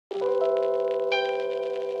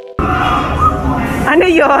Ano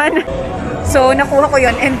yon? So, nakuha ko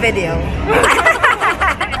yon in video.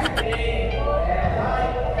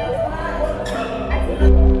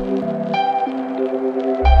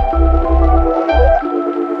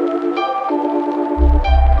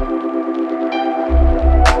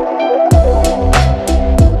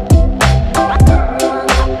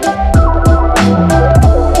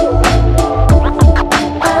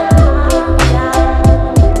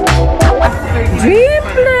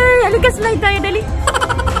 Dreamplay! Halika, slide tayo, dali.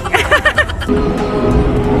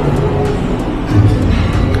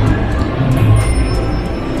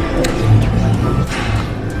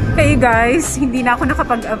 Hey guys, hindi na ako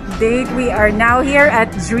nakapag-update. We are now here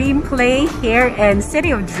at DREAMPLay here in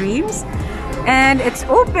City of Dreams. And it's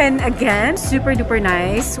open again. Super duper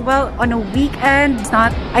nice. Well, on a weekend, it's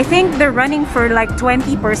not. I think they're running for like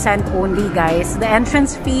 20% only, guys. The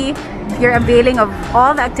entrance fee, if you're availing of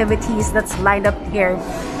all the activities that's lined up here,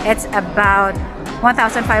 it's about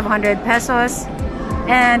 1,500 pesos.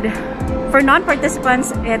 And for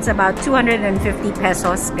non-participants, it's about 250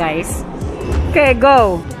 pesos, guys. Okay,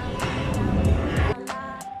 go!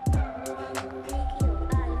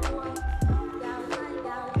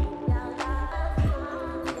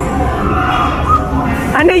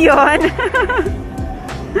 Ano yon?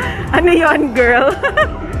 Ano yon, girl?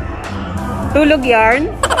 Tulog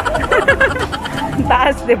yarn?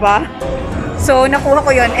 Taas, diba? So, nakuha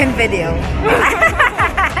ko yon in video.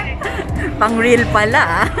 Pang real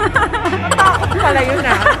pala. Natakot pala yun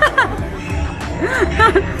ah.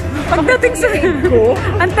 Pagdating sa ko,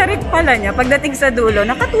 ang tarik pala niya. Pagdating sa dulo,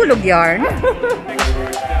 nakatulog yarn.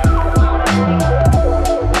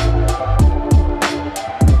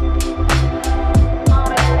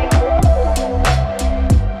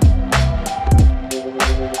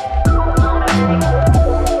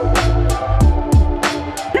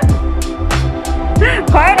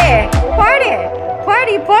 Party! Party!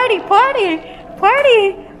 Party! Party! Party!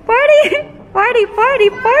 Party! Party! Party! Party!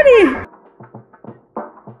 Party!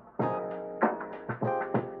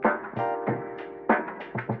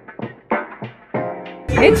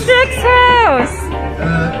 It's Shrek's house!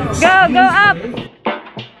 Go! Go up!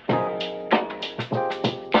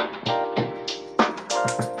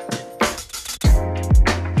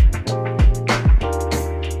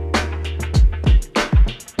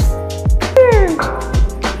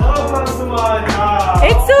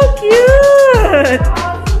 It's so cute!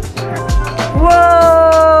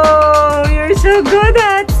 Whoa! You're so good,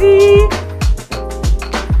 Hatsi!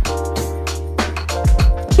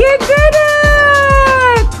 You did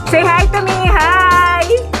it! Say hi to me! Hi!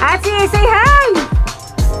 Hatsi, say hi!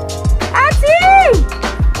 Hatsi!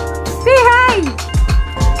 Say hi!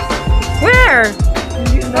 Where?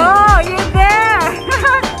 Oh, you're there!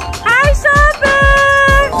 Hi, Sobe!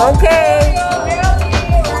 Okay.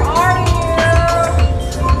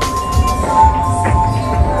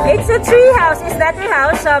 It's a tree house. Is that your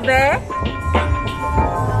house, Sobe?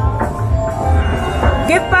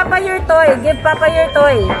 Give Papa your toy. Give Papa your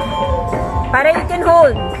toy. Para you can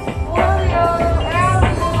hold.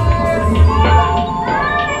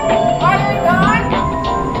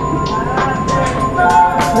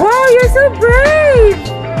 Wow, you're so brave.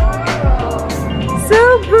 So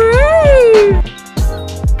brave.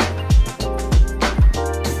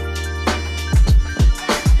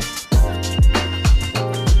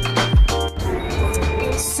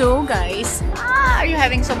 So guys, are you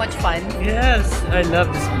having so much fun? Yes, I love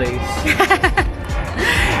this place.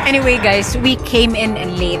 Anyway guys, we came in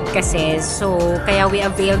late kasi, so kaya we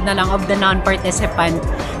availed na lang of the non-participant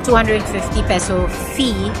 250 peso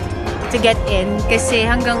fee to get in kasi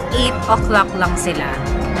hanggang 8 o'clock lang sila.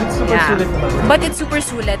 It's super sulit naman. But it's super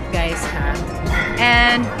sulit, guys, ha?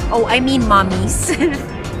 And, oh, I mean mommies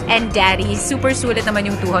and daddies. Super sulit naman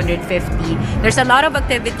yung 250. There's a lot of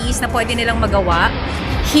activities na pwede nilang magawa.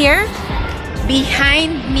 Here,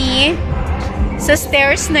 behind me, sa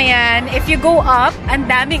stairs na yan, if you go up, ang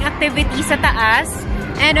daming activities sa taas.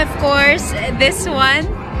 And of course, this one,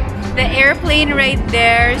 the airplane right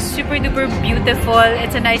there, super duper beautiful.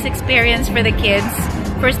 It's a nice experience for the kids.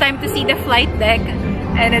 First time to see the flight deck.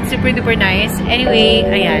 And it's super duper nice. Anyway,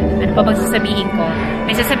 ayan. Ano pa bang sasabihin ko?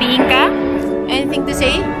 May sasabihin ka? Anything to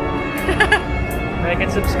say? Like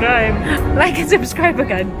and subscribe. Like and subscribe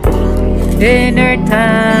agad. Dinner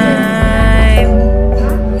time.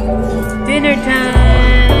 Dinner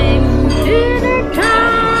time. Dinner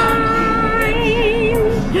time.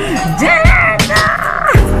 Dinner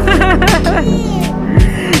time.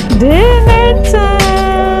 Dinner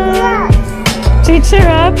time. Teacher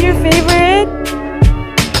up, your favorite?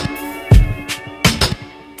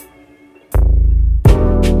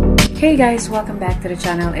 Hey guys, welcome back to the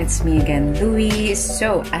channel. It's me again, Louie.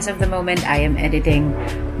 So, as of the moment, I am editing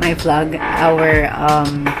my vlog, our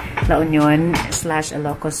La Union /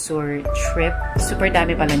 Ilocos Sur trip. Super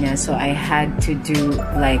dami pala niya, so I had to do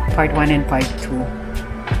like part 1 and part 2.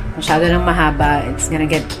 Masyado nang mahaba. It's gonna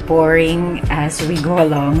get boring as we go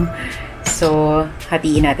along. So,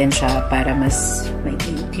 hatiin natin siya para mas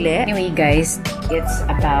maikli. Anyway guys, it's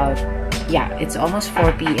about, it's almost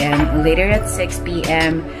 4 p.m. Later at 6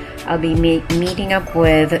 p.m., I'll be meeting up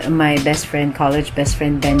with my best friend, college best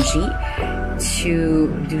friend Benji, to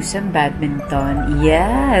do some badminton.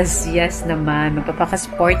 Yes naman.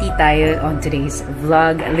 Magpapaka-sporty tayo on today's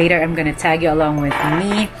vlog. Later, I'm gonna tag you along with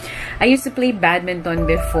me. I used to play badminton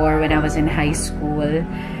before when I was in high school.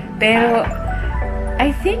 Pero,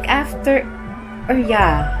 I think after,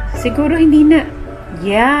 siguro hindi na.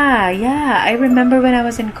 I remember when I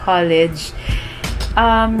was in college,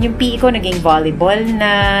 yung PE ko naging volleyball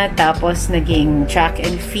na, tapos naging track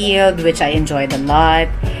and field, which I enjoyed a lot.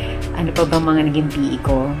 Ano pa bang mga naging PE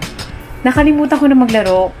ko? Nakalimutan ko na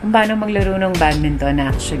maglaro, kung paano maglaro ng badminton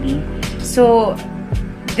actually. So,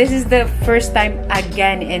 this is the first time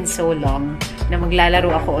again in so long na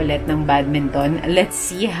maglalaro ako ulit ng badminton. Let's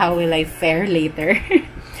see how will I fare later.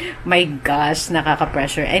 My gosh,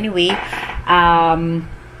 nakaka-pressure. Anyway,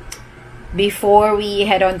 before we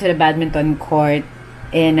head on to the badminton court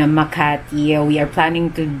in Makati, we are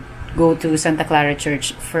planning to go to Santa Clara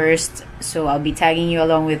Church first. So, I'll be tagging you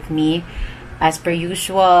along with me as per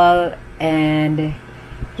usual. And,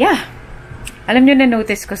 alam nyo na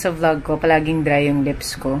notice ko sa vlog ko, palaging dry yung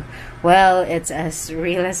lips ko. Well, it's as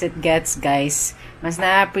real as it gets, guys. Mas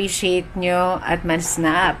na-appreciate nyo at mas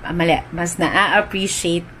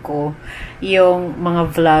na-appreciate ko yung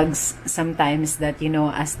mga vlogs sometimes that,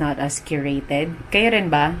 as not as curated. Kayo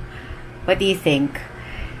rin ba? What do you think?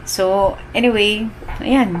 So, anyway,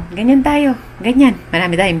 ayan, ganyan tayo. Ganyan.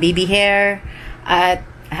 Marami tayong baby hair at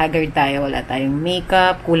haggard tayo. Wala tayong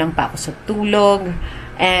makeup. Kulang pa ako sa tulog.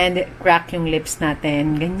 And crack yung lips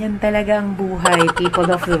natin. Ganyan talaga ang buhay, people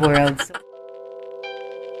of the world. So,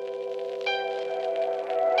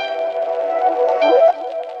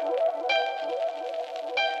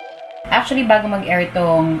 actually, bago mag-air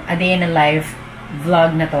itong A Day in a Life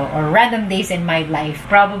vlog na to, or Random Days in My Life,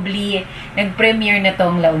 probably nag-premiere na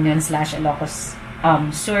tong La Union / Ilocos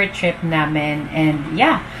Sur trip namin. And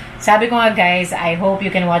sabi ko nga guys, I hope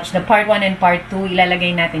you can watch the part 1 and part 2.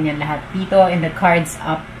 Ilalagay natin yan lahat dito in the cards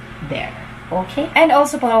up there. Okay? And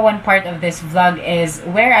also one part of this vlog is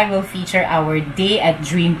where I will feature our day at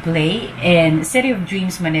DREAMPLAY in City of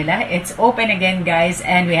Dreams, Manila. It's open again, guys,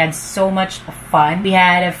 and we had so much fun. We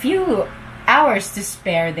had a few hours to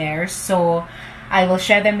spare there, so I will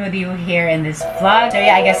share them with you here in this vlog. So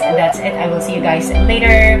I guess that's it. I will see you guys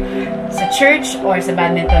later sa church or sa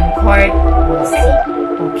badminton court. We'll see.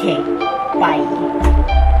 Okay. Bye.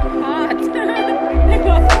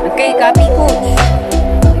 Okay, copy, coach.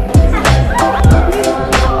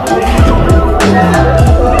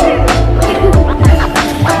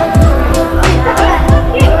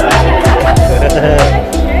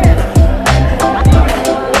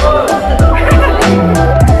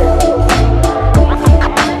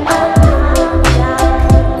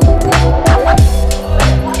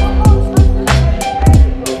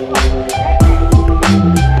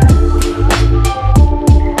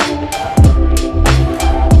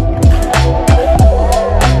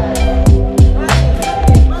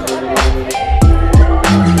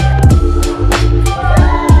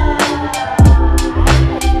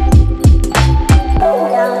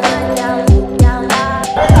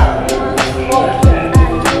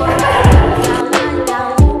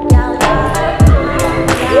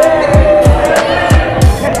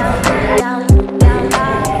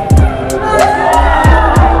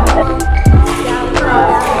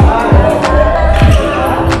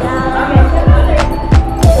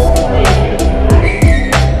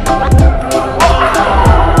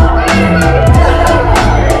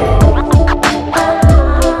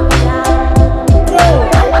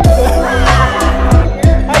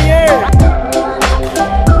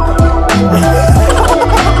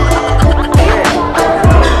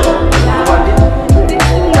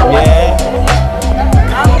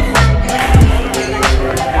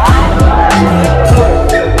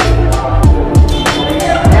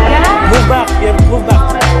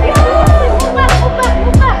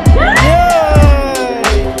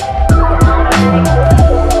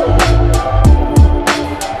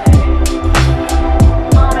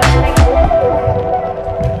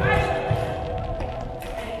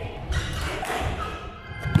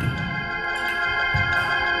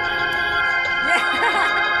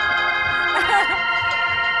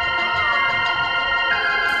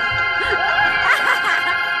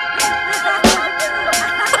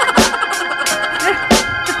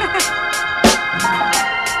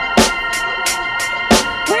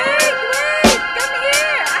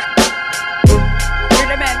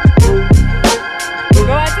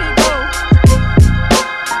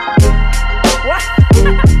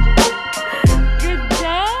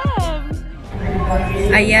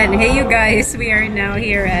 Ayan. Hey you guys, we are now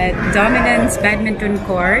here at Dominance Badminton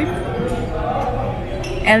Court.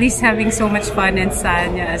 Ellie's having so much fun and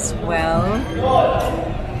Sanya as well.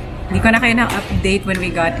 Hindi ko na kayo na-update when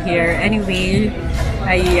we got here. Anyway,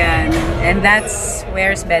 ayan. And that's,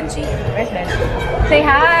 where's Benji? Where's Benji? Say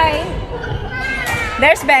hi!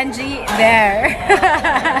 There's Benji. There.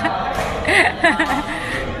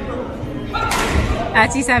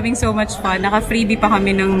 She's having so much fun. Naka-freebie pa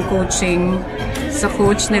kami ng coaching sa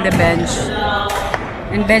coach na the Bench.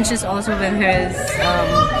 And Bench is also with his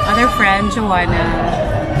other friend, Joanna.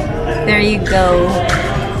 There you go.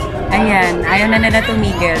 Ayan. Ayaw na nila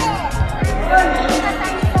tumigil.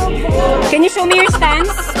 Can you show me your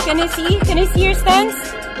stance? Can I see? Can I see your stance?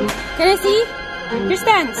 Can I see your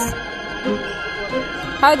stance?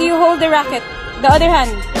 How do you hold the racket? The other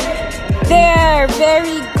hand. There.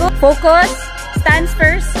 Very good. Focus. Stance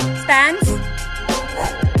first. Stance.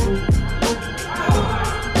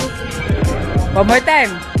 One more time.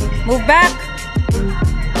 Move back.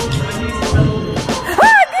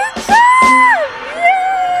 Ah, good job! Yeah!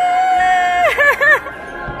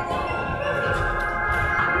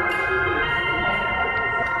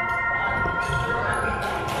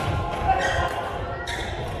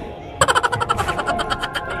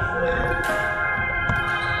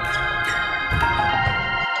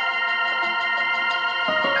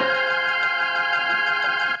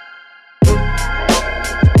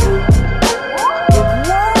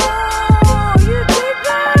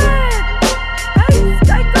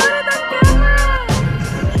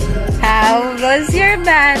 Was your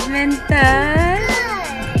badminton?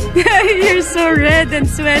 You're so red and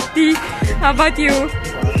sweaty. How about you?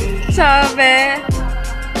 Sabi.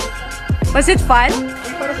 Was it fun?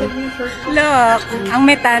 Look, ang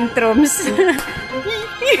may tantrums.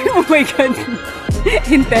 Oh my God.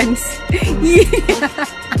 Intense.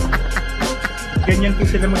 Ganyan po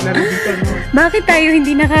sila maglaro dito. Bakit tayo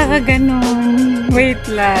hindi nakakaganon? Wait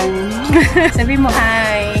lang. Sabi mo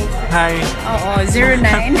hi. Hi. Oo,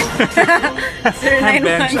 09. 091. I'm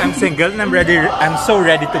Bench. I'm single and I'm so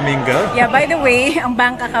ready to mingle. Yeah, by the way, ang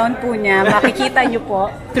bank account po niya, makikita niyo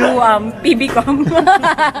po through PBCom.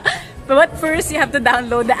 But first, you have to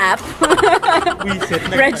download the app.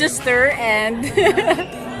 Register and...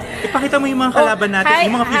 Ipakita mo yung mga kalaban natin,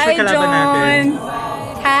 yung mga future kalaban natin.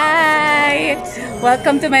 Hi!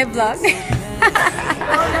 Welcome to my vlog.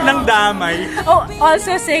 Nang damay. Oh,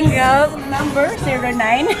 also single, number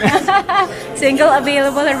 09. Single,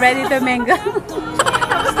 available, and ready to mingle.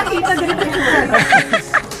 Tapos nakita dito.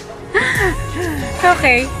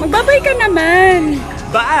 Okay, magbabay ka naman.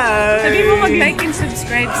 Bye! Sabi mo mag-like and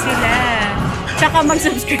subscribe sila. Tsaka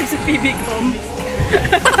mag-subscribe sa PBCom.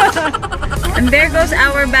 And there goes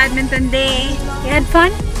our badminton day. You had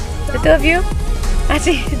fun? The two of you?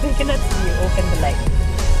 Actually, they cannot see you. Open the light.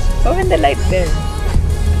 Open the light there.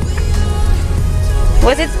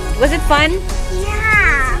 Was it fun?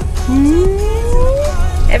 Yeah.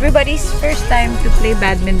 Everybody's first time to play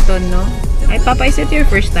badminton, no? Ay, Papa, is it your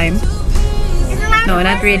first time? No,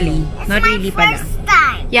 not really. Not really pala.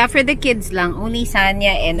 Time. Yeah, for the kids lang. Only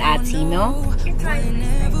Sanya and Atsi, no?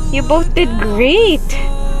 You both did great.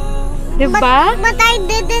 Diba? But I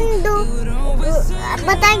didn't do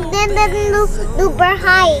super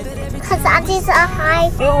high. Because Auntie's a high.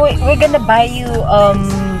 We're gonna buy you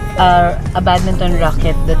a badminton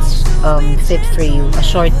racket that's fit for you, a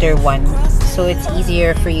shorter one, so it's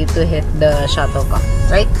easier for you to hit the shuttlecock,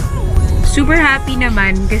 right? Super happy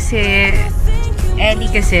naman kasi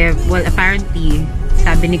Ellie kasi, well, apparently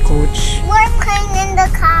sabi ni coach, We're playing in the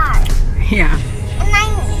car. Yeah.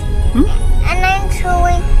 And I'm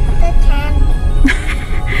throwing the candy.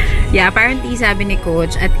 Yeah, apparently sabi ni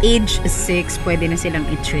coach, at age 6, pwede na silang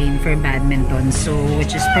i-train for badminton. So,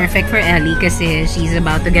 which is perfect for Ellie kasi she's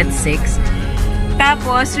about to get 6.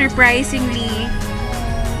 Tapos, surprisingly,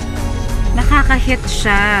 nakaka-hit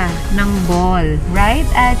siya ng ball. Right,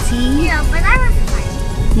 Atsi? Yeah, but I was fine.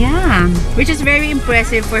 Yeah. Which is very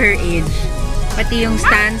impressive for her age. Pati yung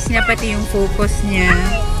stance niya, pati yung focus niya.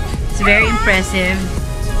 It's very impressive.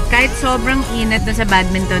 Kahit sobrang init na sa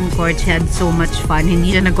badminton court, she had so much fun.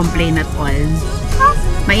 Hindi siya nag-complain at all.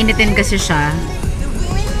 Mainitin kasi siya.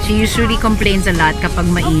 She usually complains a lot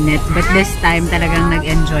kapag mainit. But this time, talagang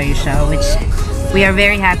nag-enjoy siya. Which we are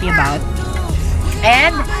very happy about.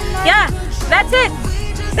 And, yeah, that's it.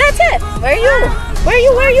 That's it. Where are you? Where are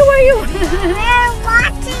you? Where are you? Where are you? We're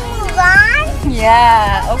watching Mulan.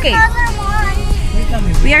 Yeah, okay. Another one.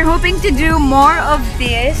 We are hoping to do more of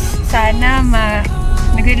this. Sana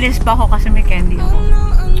nag-release pa ako kasi may candy ako.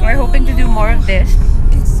 We're hoping to do more of this.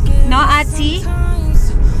 No, Atsi?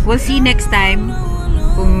 We'll see next time.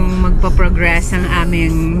 kung magpa-progress ang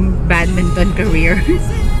aming badminton career.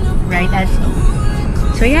 Right, Ashley?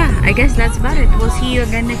 So yeah, I guess that's about it. We'll see you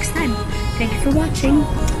again next time. Thank you for watching.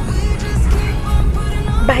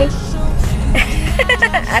 Bye.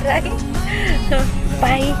 Aray.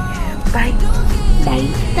 Bye. Bye. Bye.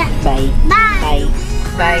 Bye. Bye.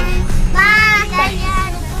 Bye. Bye.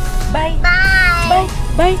 Bye. Bye.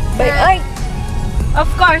 Bye. Bye. Ay. Of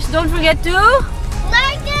course, don't forget to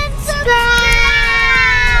Like and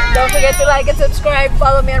subscribe. don't forget to like and subscribe.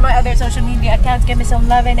 Follow me on my other social media accounts. Give me some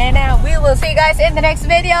love and we will see you guys in the next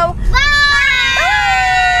video. Bye.